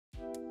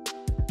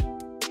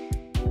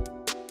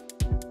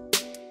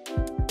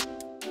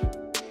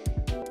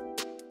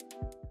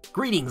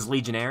Greetings,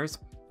 Legionnaires!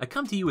 I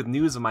come to you with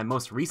news of my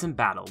most recent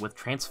battle with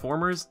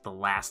Transformers: The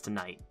Last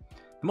Knight.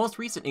 The most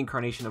recent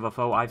incarnation of a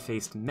foe I've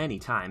faced many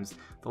times,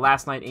 The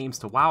Last Knight aims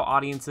to wow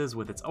audiences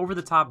with its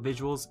over-the-top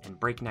visuals and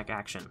breakneck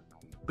action.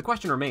 The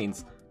question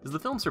remains, does the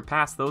film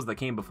surpass those that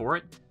came before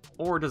it,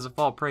 or does it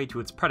fall prey to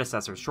its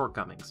predecessor's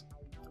shortcomings?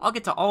 I'll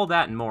get to all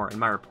that and more in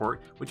my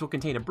report, which will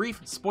contain a brief,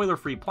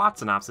 spoiler-free plot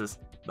synopsis,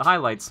 the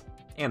highlights,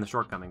 and the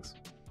shortcomings.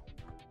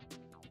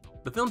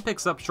 The film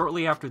picks up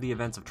shortly after the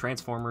events of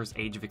Transformers: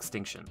 Age of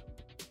Extinction.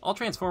 All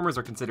Transformers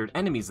are considered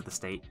enemies of the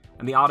state,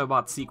 and the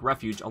Autobots seek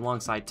refuge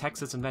alongside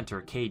Texas inventor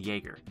Cade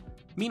Yeager.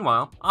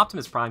 Meanwhile,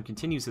 Optimus Prime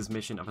continues his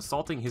mission of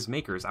assaulting his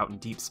makers out in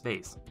deep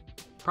space.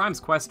 Prime's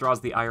quest draws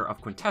the ire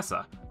of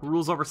Quintessa, who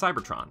rules over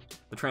Cybertron,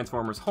 the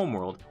Transformers'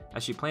 homeworld,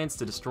 as she plans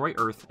to destroy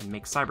Earth and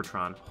make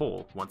Cybertron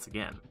whole once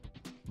again.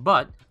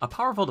 But a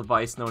powerful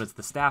device known as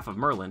the Staff of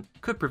Merlin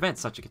could prevent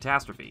such a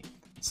catastrophe.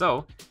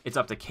 So, it's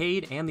up to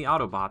Cade and the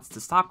Autobots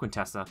to stop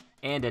Quintessa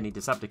and any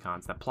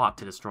Decepticons that plot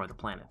to destroy the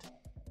planet.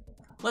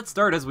 Let's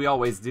start, as we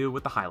always do,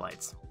 with the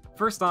highlights.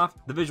 First off,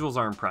 the visuals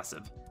are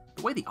impressive.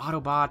 The way the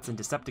Autobots and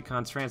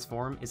Decepticons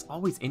transform is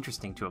always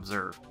interesting to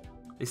observe.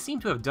 They seem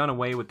to have done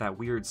away with that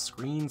weird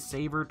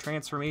screensaver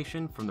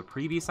transformation from the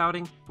previous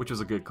outing, which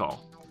was a good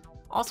call.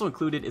 Also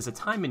included is a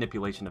time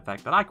manipulation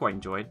effect that I quite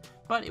enjoyed,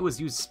 but it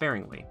was used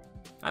sparingly.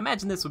 I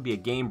imagine this would be a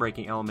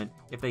game-breaking element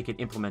if they could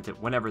implement it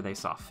whenever they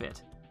saw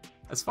fit.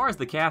 As far as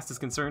the cast is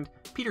concerned,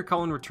 Peter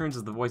Cullen returns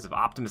as the voice of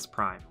Optimus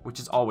Prime, which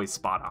is always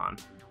spot on.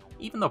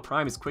 Even though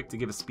Prime is quick to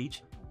give a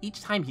speech, each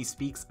time he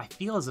speaks, I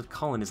feel as if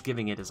Cullen is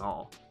giving it his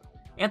all.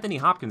 Anthony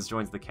Hopkins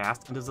joins the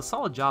cast and does a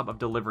solid job of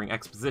delivering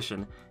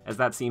exposition, as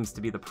that seems to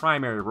be the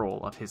primary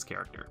role of his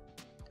character.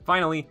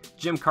 Finally,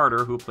 Jim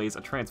Carter, who plays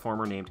a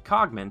Transformer named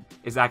Cogman,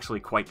 is actually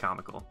quite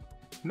comical.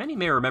 Many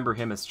may remember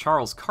him as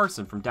Charles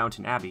Carson from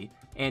Downton Abbey,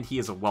 and he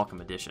is a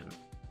welcome addition.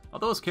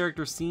 Although his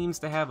character seems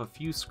to have a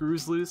few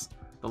screws loose,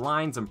 the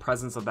lines and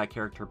presence of that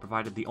character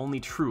provided the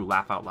only true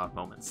laugh-out-loud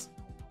moments.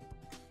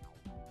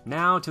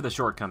 Now to the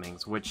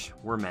shortcomings, which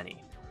were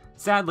many.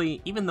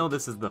 Sadly, even though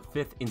this is the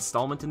 5th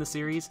installment in the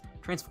series,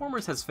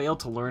 Transformers has failed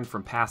to learn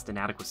from past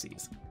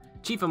inadequacies.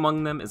 Chief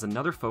among them is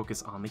another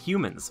focus on the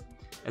humans.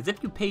 As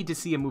if you paid to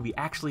see a movie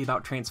actually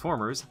about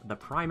Transformers, the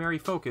primary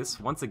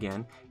focus, once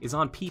again, is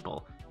on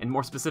people, and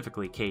more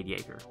specifically Cade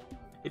Yeager.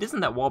 It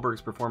isn't that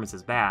Wahlberg's performance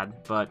is bad,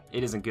 but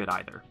it isn't good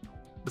either.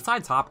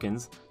 Besides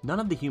Hopkins, none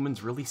of the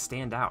humans really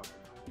stand out.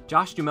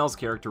 Josh Duhamel's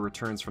character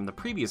returns from the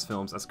previous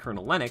films as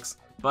Colonel Lennox,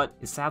 but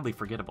is sadly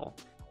forgettable.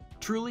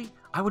 Truly,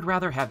 I would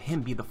rather have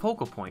him be the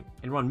focal point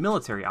and run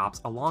military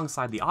ops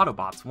alongside the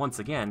Autobots once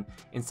again,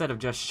 instead of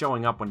just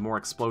showing up when more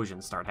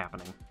explosions start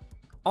happening.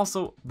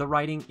 Also, the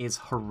writing is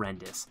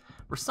horrendous.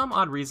 For some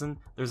odd reason,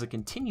 there's a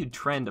continued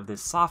trend of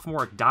this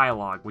sophomoric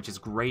dialogue which is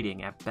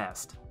grating at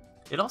best.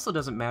 It also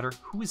doesn't matter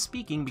who is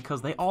speaking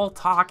because they all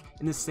talk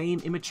in the same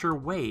immature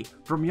way,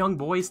 from young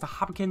boys to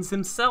Hopkins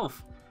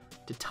himself.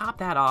 To top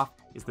that off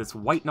is this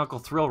white-knuckle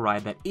thrill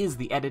ride that is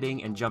the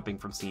editing and jumping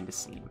from scene to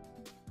scene.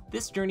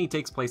 This journey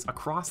takes place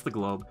across the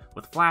globe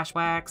with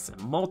flashbacks and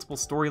multiple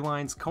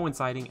storylines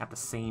coinciding at the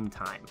same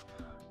time.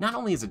 Not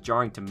only is it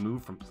jarring to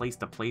move from place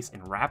to place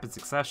in rapid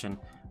succession,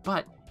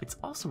 but it's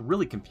also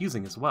really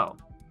confusing as well.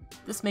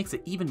 This makes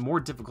it even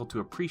more difficult to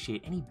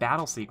appreciate any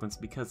battle sequence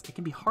because it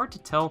can be hard to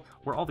tell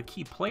where all the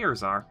key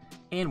players are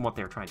and what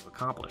they are trying to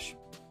accomplish.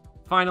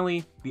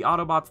 Finally, the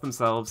Autobots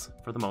themselves,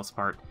 for the most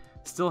part,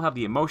 still have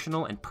the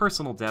emotional and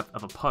personal depth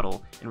of a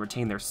puddle and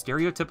retain their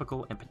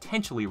stereotypical and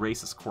potentially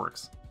racist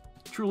quirks.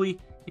 Truly,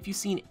 if you've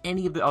seen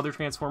any of the other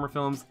Transformer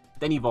films,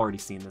 then you've already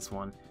seen this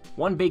one.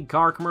 One big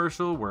car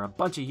commercial where a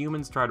bunch of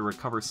humans try to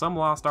recover some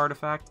lost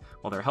artifact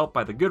while they're helped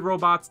by the good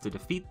robots to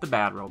defeat the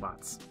bad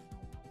robots.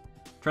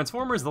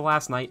 Transformers: The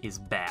Last Knight is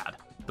bad.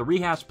 The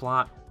rehashed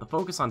plot, the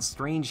focus on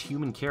strange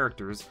human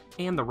characters,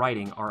 and the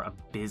writing are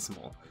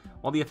abysmal.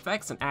 While the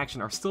effects and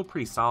action are still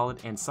pretty solid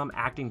and some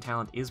acting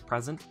talent is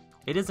present,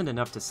 it isn't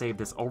enough to save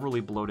this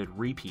overly bloated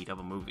repeat of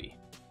a movie.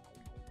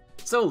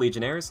 So,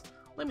 Legionnaires,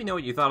 let me know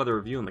what you thought of the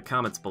review in the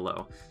comments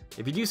below.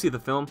 If you do see the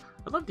film,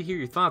 I'd love to hear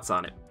your thoughts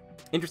on it.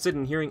 Interested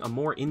in hearing a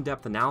more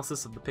in-depth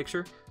analysis of the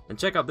picture? Then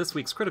check out this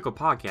week's Critical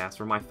Podcast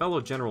where my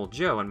fellow General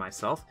Joe and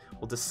myself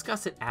will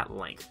discuss it at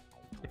length.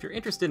 If you're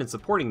interested in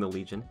supporting the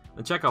Legion,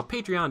 then check out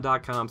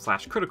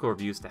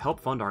patreon.com/criticalreviews to help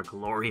fund our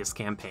glorious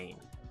campaign.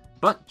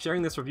 But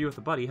sharing this review with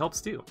a buddy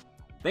helps too.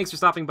 Thanks for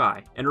stopping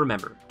by, and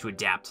remember to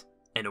adapt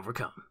and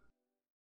overcome.